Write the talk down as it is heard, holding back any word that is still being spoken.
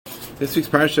This week's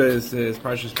parsha is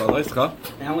Parshas Behaloscha.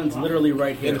 Alan's literally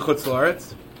right here. In Chutz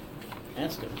La'aretz.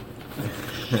 Ask him.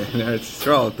 In Eretz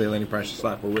Yisrael, they learning Parshas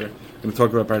Slach, but we're going to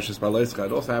talk about Parshas Behaloscha.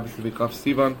 It also happens to be Chav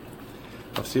Sivan.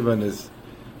 Chav Sivan is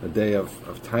a day of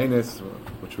Tainus,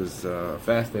 which was a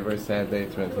fast day, a very sad day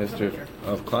throughout the history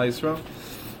of Klal Yisrael.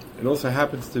 It also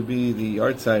happens to be the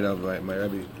yard site of my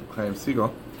Rebbe, Chaim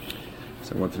Segal,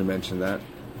 so I wanted to mention that.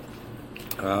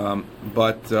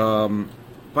 But the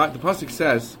pasuk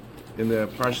says in the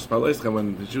Parshas Behaloscha,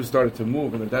 when the Jews started to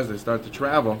move in the desert, started to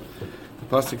travel, the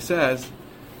pasuk says,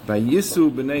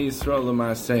 "Vayisu b'nei Yisrael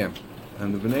l'ma'aseim,"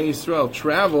 and the b'nei Yisrael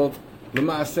traveled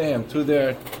l'ma'aseim, to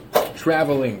their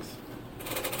travelings,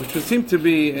 which would seem to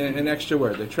be an extra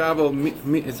word. They travel.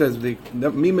 It says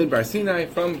mimid bar Sinai,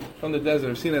 from the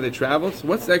desert of Sinai. They traveled. So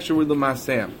what's the extra word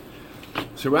l'ma'aseim?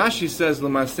 So Rashi says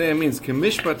l'ma'aseim means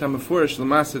k'mishpat hamafurish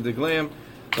l'ma'aseh degleim,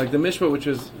 like the mishpat which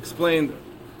was explained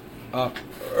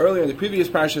earlier in the previous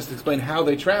parashas to explain how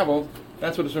they traveled.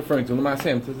 That's what it's referring to.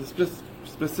 L'ma'aseim. It's a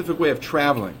specific way of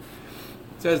traveling.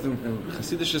 It says in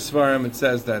Chassidish Svarim, it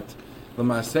says that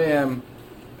l'ma'aseim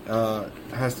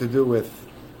has to do with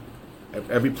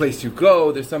every place you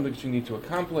go, there's something that you need to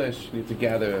accomplish. You need to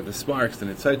gather the sparks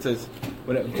and the tzitzis.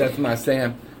 That's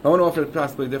l'ma'aseim. I want to offer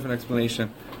possibly a different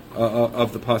explanation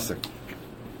of the pasuk.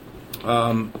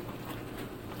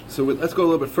 So let's go a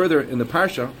little bit further in the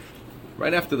parsha.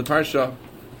 Right after the parsha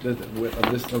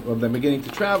of them beginning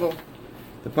to travel,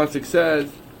 the pasuk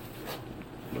says,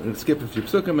 we'll skip a few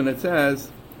psukim, and it says,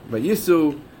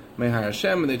 "Vayisu mehar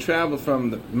Hashem," and they traveled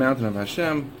from the mountain of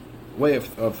Hashem, way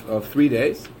of 3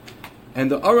 days,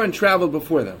 and the Aron traveled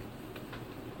before them.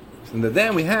 So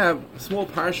then we have a small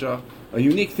parsha, a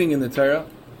unique thing in the Torah.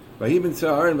 When the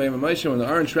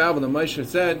Aron traveled, and Moshe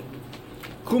said,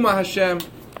 "Kuma Hashem,"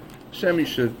 Hashem, you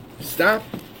should stop.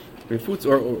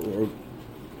 Or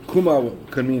Kuma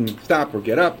could mean stop or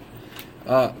get up.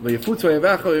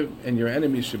 And your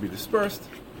enemies should be dispersed,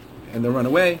 and they'll run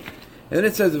away. And then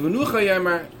it says, "V'nucha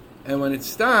yamar," and when it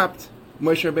stopped,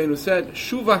 Moshe Rabbeinu said,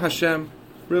 "Shuva Hashem,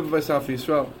 Riv V'asaf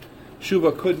Yisrael."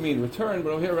 Shuva could mean return,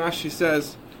 but over here Rashi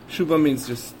says Shuva means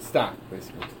just stop,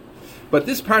 basically. But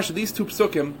this parsha, these two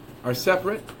psukim, are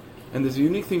separate, and there's a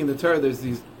unique thing in the Torah. There's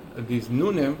these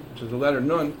nunim, which is the letter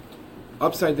nun,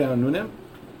 upside down nunim,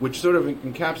 which sort of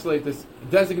encapsulate this,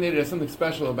 designated as something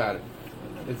special about it.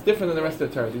 It's different than the rest of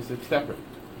the Torah. These are separate.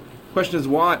 The question is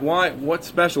why? What's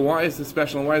special? Why is this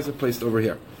special, and why is it placed over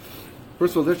here?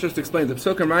 First of all, let's just explain. The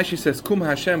Psukim Rashi says Kum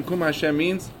Hashem. Kum Hashem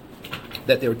means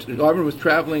that Aaron was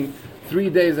traveling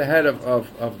 3 days ahead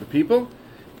of the people,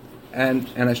 and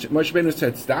Moshe Rabbeinu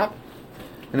said stop.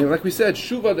 And like we said,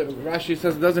 Shuva, the Rashi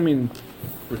says, it doesn't mean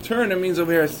return. It means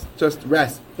over here just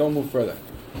rest. Don't move further.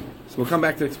 So we'll come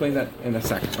back to explain that in a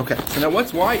second. Okay. So now,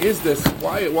 why is this?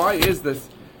 Why is this?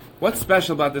 What's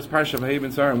special about this parsha of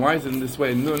Hayben Sar, and why is it in this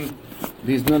way?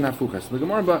 These nun hafukas. The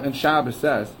Gemara in Shabbos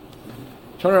says,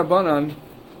 "Chon Rabbanan,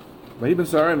 Hayben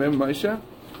Sar and Moshe,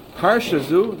 parsha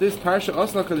zu. This parsha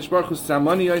Osla Kadosh Baruch Hu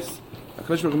Samaniyos.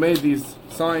 Kadosh Baruch Hu made these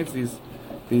signs, these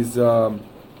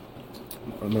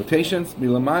notations,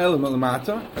 milamayel and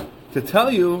milamata, to tell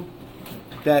you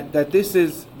that this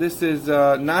is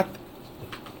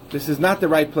not the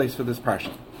right place for this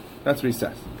parsha." That's what he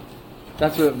says.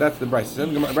 That's the Bryce.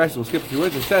 Bryce will skip a few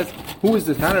words. It says, "Who is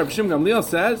this?" Tanner B'Shim Gamliel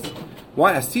says,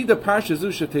 "Why asida parsha zu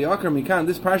sheteyakar mikan?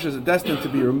 This parsha is destined to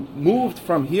be removed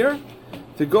from here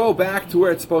to go back to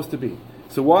where it's supposed to be.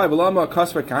 So why? V'lama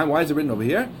kasver kan? Why is it written over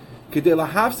here? Kedei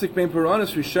lahafsik ben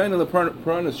puranos rishon and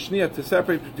puranos shnia, to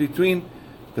separate between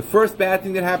the first bad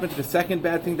thing that happened to the second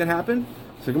bad thing that happened."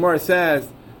 So Gemara says,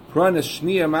 "Puranos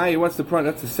shnia mai." What's the puranos?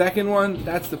 That's the second one.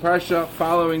 That's the parsha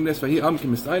following this. That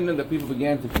people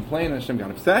began to complain and Hashem got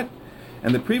upset.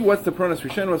 And what's the puranos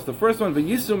rishon? What's the first one?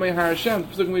 V'yisu mei har Hashem.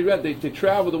 The we read, they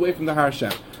traveled away from the har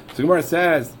Hashem. So Gemara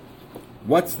says,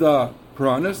 what's the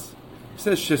puranos? It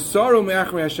says shesaru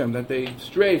me'achrei Hashem, that they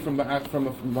strayed from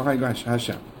behind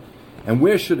Hashem. And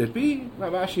where should it be?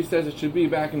 Rashi says it should be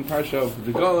back in Parsha of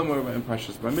the Golem, or in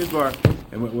Parshas Bamidbar,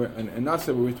 and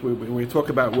Nasa, where we talk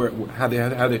about how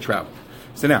they travel.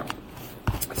 So now,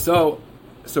 so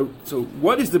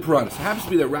what is the puranos? It happens to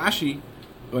be that Rashi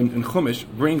in Chumash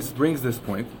brings this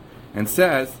point and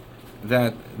says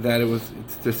that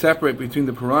it's to separate between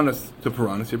the puranos to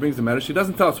puranos. He brings the matter. She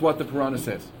doesn't tell us what the puranos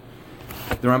is.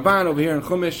 The Ramban over here in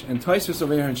Chumash and Tosfos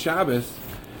over here in Shabbos,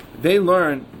 they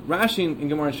learn. Rashi in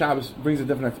Gemara and Shabbos brings a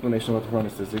different explanation of what the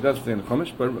puranos is. He does say in the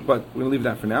Chumash, but we'll leave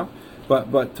that for now. But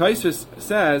Tosfos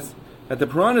says that the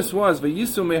puranos was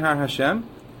Vayisu mehar Hashem.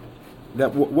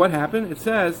 That what happened? It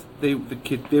says they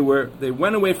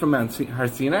went away from Mount Har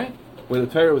Sinai, where the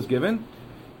Torah was given,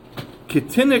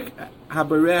 Kitinik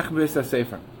haberech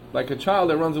v'sasefer. Like a child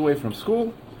that runs away from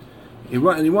school. He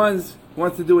wants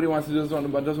to do what he wants to do,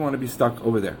 but doesn't want to be stuck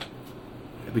over there.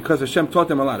 Because Hashem taught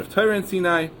them a lot of Torah in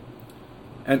Sinai,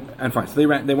 and fine. So they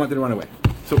wanted to run away.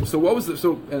 So what was and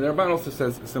the Ramban also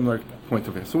says a similar point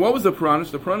over here. So what was the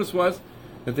Puranas? The Puranas was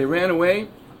that they ran away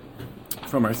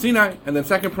from Har Sinai, and then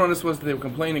second Puranas was that they were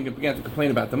complaining and began to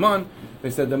complain about the man. They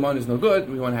said the man is no good.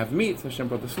 We want to have meat. So Hashem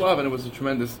brought the slav, and it was a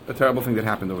terrible thing that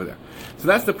happened over there. So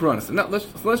that's the Puranas. Now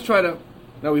let's try to.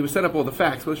 Now we set up all the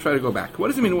facts. Let's try to go back. What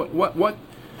does it mean? What's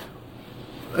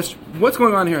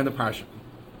going on here in the parsha?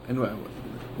 And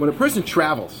when a person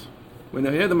travels, when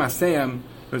they hear the Masayim,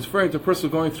 it's referring to a person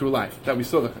going through life. That we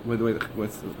saw the way the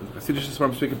Hasidic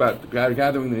Sfarim speak about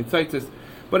gathering the Yitzaitis.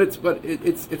 But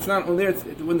it's not only there.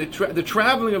 When the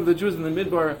traveling of the Jews in the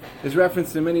Midbar is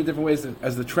referenced in many different ways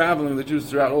as the traveling of the Jews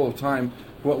throughout all of time.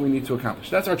 What we need to accomplish.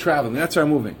 That's our traveling. That's our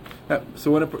moving.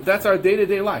 That's our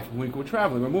day-to-day life. We're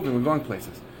traveling. We're moving. We're going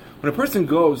places. When a person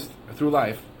goes through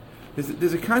life,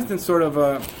 there's a constant sort of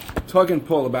tug and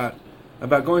pull about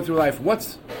going through life.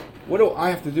 What do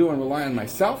I have to do and rely on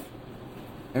myself?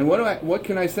 And what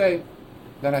can I say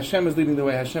that Hashem is leading the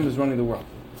way? Hashem is running the world.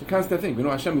 It's a constant thing. We know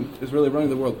Hashem is really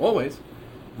running the world always,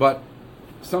 but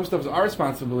some stuff is our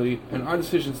responsibility and our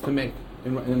decisions to make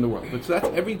in the world. But so that's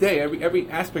every day, every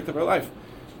aspect of our life.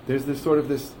 There's this sort of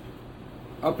this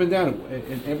up and down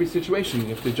in every situation. You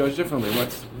have to judge differently.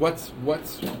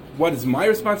 What is my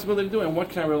responsibility to do, and what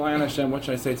can I rely on Hashem? What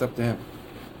should I say? It's up to Him.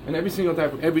 And every single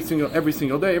day, every single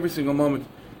day, every single moment,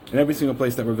 and every single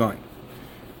place that we're going.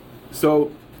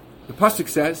 So the pasuk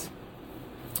says,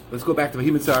 let's go back to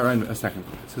Vahim Tzara in a second.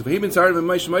 It says Vahim Tzara and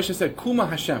Moshe said Kuma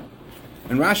Hashem,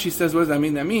 and Rashi says, what does that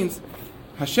mean? That means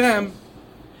Hashem.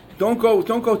 Don't go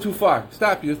too far.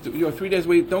 Stop. You're 3 days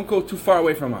away. Don't go too far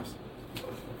away from us.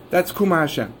 That's Kuma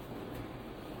Hashem.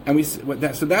 And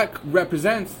so that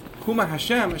represents Kuma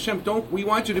Hashem. Hashem, we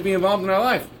want you to be involved in our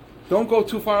life. Don't go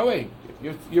too far away.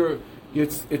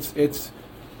 It's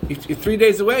 3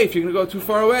 days away. If you're going to go too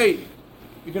far away,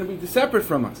 you're going to be separate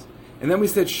from us. And then we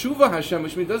said Shuva Hashem,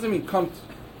 which doesn't mean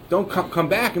don't come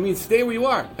back. It means stay where you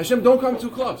are. Hashem, don't come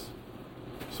too close.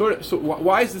 So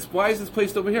why is this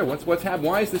placed over here? What's happened?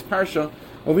 Why is this parsha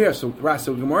over here? So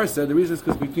Gemara said the reason is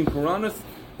because between the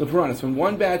Puranas, from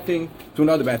one bad thing to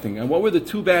another bad thing. And what were the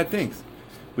two bad things?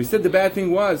 We said the bad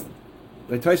thing was,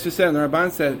 like Taisha said, and the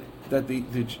Ramban said that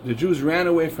the Jews ran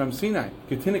away from Sinai.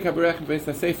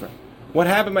 What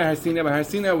happened by Har Sinai? By Har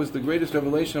Sinai was the greatest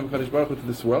revelation of Kadosh Baruch Hu to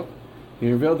this world.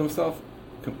 He revealed Himself,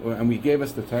 and we gave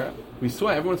us the Torah.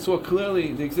 Everyone saw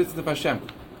clearly the existence of Hashem.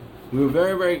 We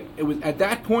were it was at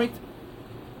that point,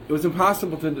 it was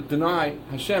impossible to deny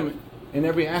Hashem in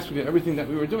every aspect of everything that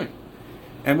we were doing.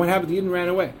 And what happened? The Yidden ran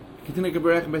away. A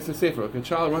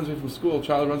child runs away from school, a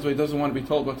child runs away, doesn't want to be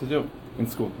told what to do in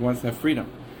school. He wants to have freedom.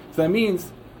 So that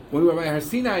means, when we were by Har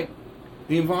Sinai,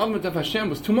 the involvement of Hashem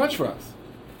was too much for us.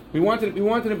 We wanted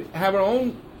to have our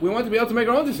own, we wanted to be able to make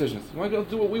our own decisions. We wanted to be able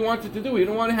to do what we wanted to do. We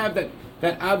didn't want to have that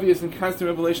obvious and constant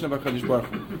revelation of our Kadosh Baruch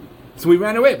Hu. So we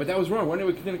ran away, but that was wrong. Running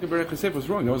away was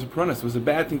wrong. That was a Puranas. It was a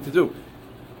bad thing to do.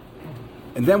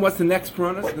 And then what's the next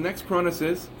Puranas? The next Puranas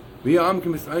is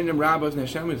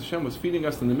Hashem was feeding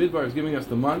us in the Midbar, was giving us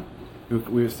the man.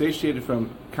 We were satiated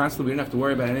from constantly. We didn't have to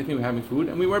worry about anything. We were having food,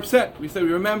 and we were upset. We said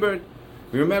we remembered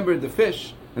the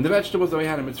fish and the vegetables that we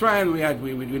had in Mitzrayim. We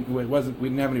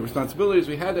didn't have any responsibilities.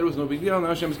 We had that. It was no big deal. Now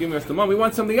Hashem was giving us the man. We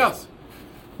want something else.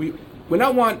 We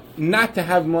not want not to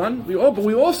have man, but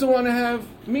we also want to have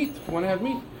meat. We want to have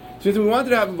meat. So we wanted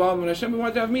to have involvement in Hashem, we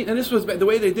wanted to have meat. And this was the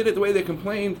way they did it, the way they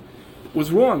complained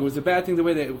was wrong. It was a bad thing, the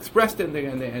way they expressed it,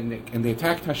 and they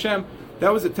attacked Hashem.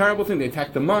 That was a terrible thing. They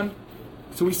attacked the man.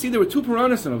 So we see there were two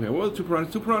Puranas over here. What were the two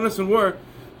Puranas? Two Puranas were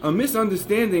a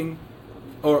misunderstanding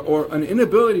or an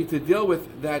inability to deal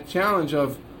with that challenge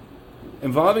of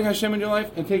involving Hashem in your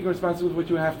life and taking responsibility for what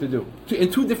you have to do.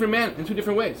 In two different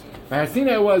ways. By Har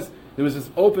Sinai there was this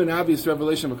open, obvious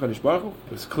revelation of HaKadosh Baruch Hu.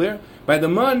 It was clear. By the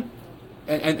Man,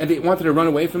 and they wanted to run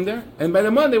away from there. And by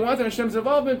the Man, they wanted Hashem's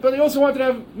involvement, but they also wanted to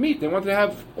have meat. They wanted to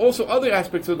have also other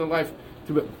aspects of their life.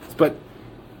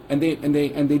 And they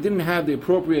didn't have the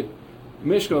appropriate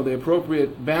mishkal, the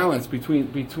appropriate balance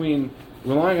between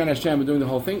relying on Hashem and doing the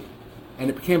whole thing. And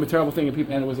it became a terrible thing, and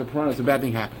it was a Puranas, a bad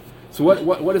thing happened. So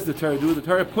what does the Torah do? The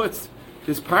Torah puts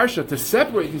this parsha to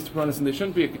separate these two Puranas, and there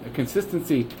shouldn't be a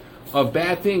consistency of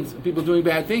bad things, people doing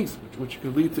bad things, which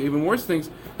could lead to even worse things.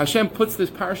 Hashem puts this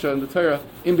parsha in the Torah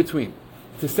in between,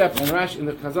 to separate. And Rashi in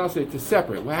the Chazal say to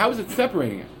separate. Well, how is it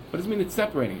separating it? What does it mean it's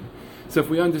separating it? So if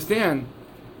we understand,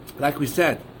 like we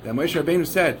said, that Moshe Rabbeinu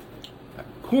said,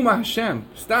 Kuma Hashem,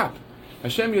 stop.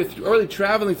 Hashem, you're already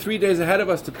traveling 3 days ahead of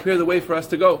us to prepare the way for us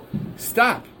to go.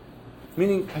 Stop.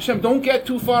 Meaning, Hashem, don't get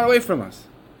too far away from us.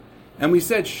 And we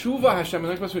said, Shuva Hashem,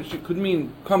 and could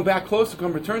mean come back closer,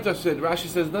 come return to us. Rashi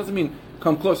says it doesn't mean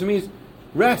come close. It means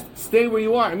rest, stay where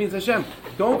you are. It means, Hashem,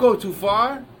 don't go too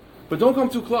far, but don't come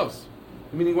too close.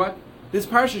 Meaning what? This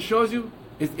parsha shows you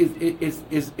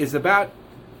is about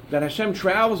that Hashem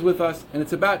travels with us, and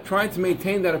it's about trying to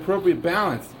maintain that appropriate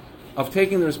balance of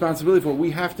taking the responsibility for what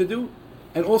we have to do,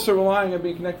 and also relying on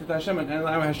being connected to Hashem, and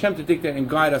allowing Hashem to dictate and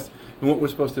guide us in what we're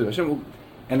supposed to do. Hashem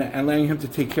and allowing Him to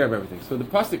take care of everything. So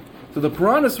the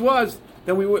Puranas was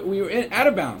that we were out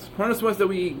of balance. Puranas was that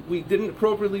we didn't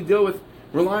appropriately deal with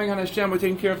relying on Hashem or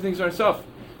taking care of things ourselves.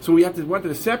 So we wanted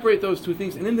to separate those two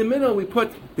things, and in the middle we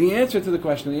put the answer to the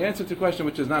question. The answer to the question,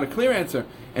 which is not a clear answer,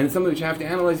 and it's something which you have to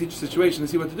analyze each situation and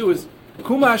see what to do, is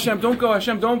Kuma Hashem, don't go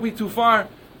Hashem, don't be too far,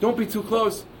 don't be too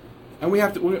close, and we're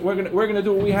going to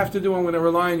do what we have to do, and we're going to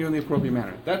rely on you in the appropriate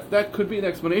manner. That could be the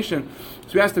explanation.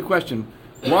 So we asked the question,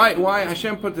 why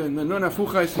Hashem put the Nun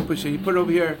Afuchais, he put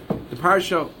over here the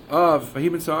parsha of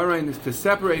Vayibin Sa'arain is to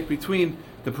separate between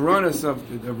the Puranas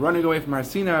of the running away from Har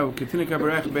Sinai, Ketina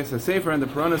Kabarech, Beis HaSefer, and the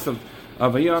Puranas of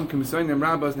Vayam, Kemisoyim,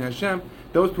 Rabbas, and Hashem.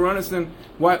 Those Puranas, then,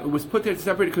 why it was put there to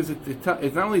separate, because it's not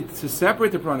only to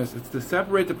separate the Puranas, it's to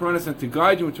separate the Puranas and to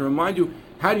guide you and to remind you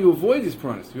how do you avoid these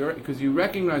Puranas, because you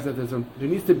recognize that there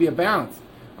needs to be a balance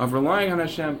of relying on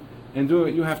Hashem and doing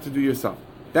what you have to do yourself.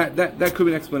 That could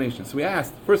be an explanation. So we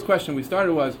asked, the first question we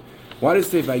started was, why does it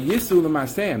say Vayisu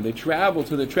l'masem? They travel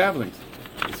to their travelings.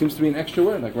 It seems to be an extra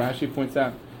word, like Rashi points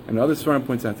out, and other Svarim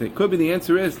points out. It could be the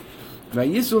answer is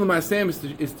Vayisu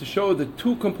l'masem is to show the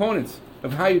two components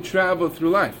of how you travel through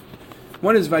life.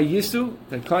 One is Vayisu,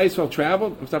 that Klal Yisrael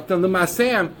traveled,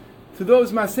 l'masem, to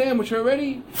those masem which are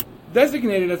already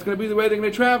designated. That's going to be the way they're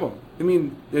going to travel. I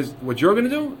mean, there's what you're going to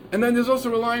do, and then there's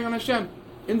also relying on Hashem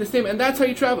in the same, and that's how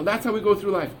you travel. That's how we go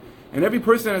through life. And every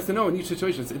person has to know in each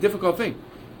situation. It's a difficult thing.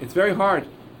 It's very hard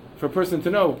for a person to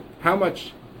know how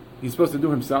much he's supposed to do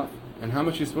himself and how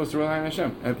much he's supposed to rely on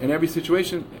Hashem. And in every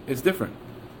situation, it's different.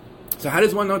 So how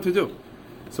does one know what to do?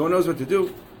 So one knows what to do.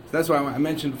 So that's why I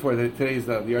mentioned before that today is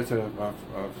the yard of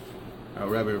our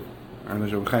Rebbe,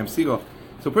 Chaim Siegel.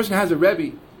 So a person has a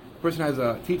Rebbe, a person has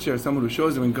a teacher, someone who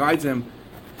shows him and guides him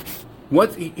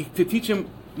to teach him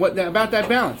about that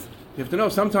balance. You have to know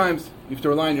sometimes you have to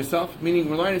rely on yourself,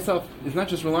 meaning relying on yourself is not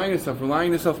just relying on yourself. Relying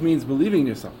on yourself means believing in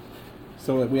yourself.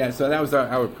 So that was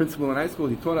our principal in high school.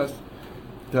 He taught us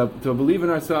to believe in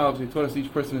ourselves. He taught us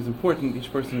each person is important,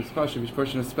 each person is special, each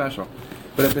person is special.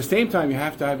 But at the same time, you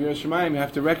have to have your Shemayim. You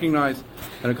have to recognize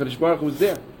that HaKadosh Baruch Hu is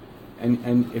there.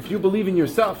 And if you believe in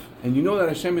yourself and you know that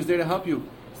Hashem is there to help you,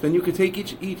 then you can take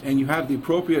each and you have the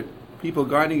appropriate people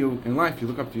guiding you in life. You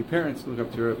look up to your parents, you look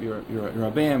up to your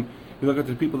Rabbeim, you look up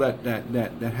to the people that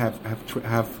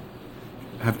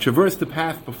have traversed the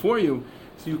path before you,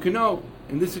 so you can know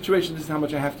in this situation this is how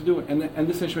much I have to do, and in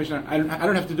this situation I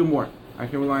don't have to do more. I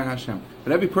can rely on Hashem.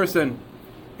 But every person,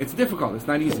 it's difficult. It's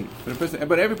not easy.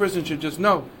 But every person should just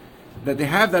know that they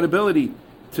have that ability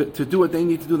to do what they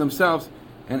need to do themselves,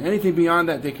 and anything beyond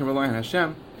that they can rely on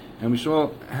Hashem. And we should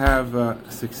all have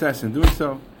success in doing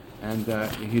so. And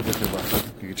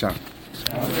Good job.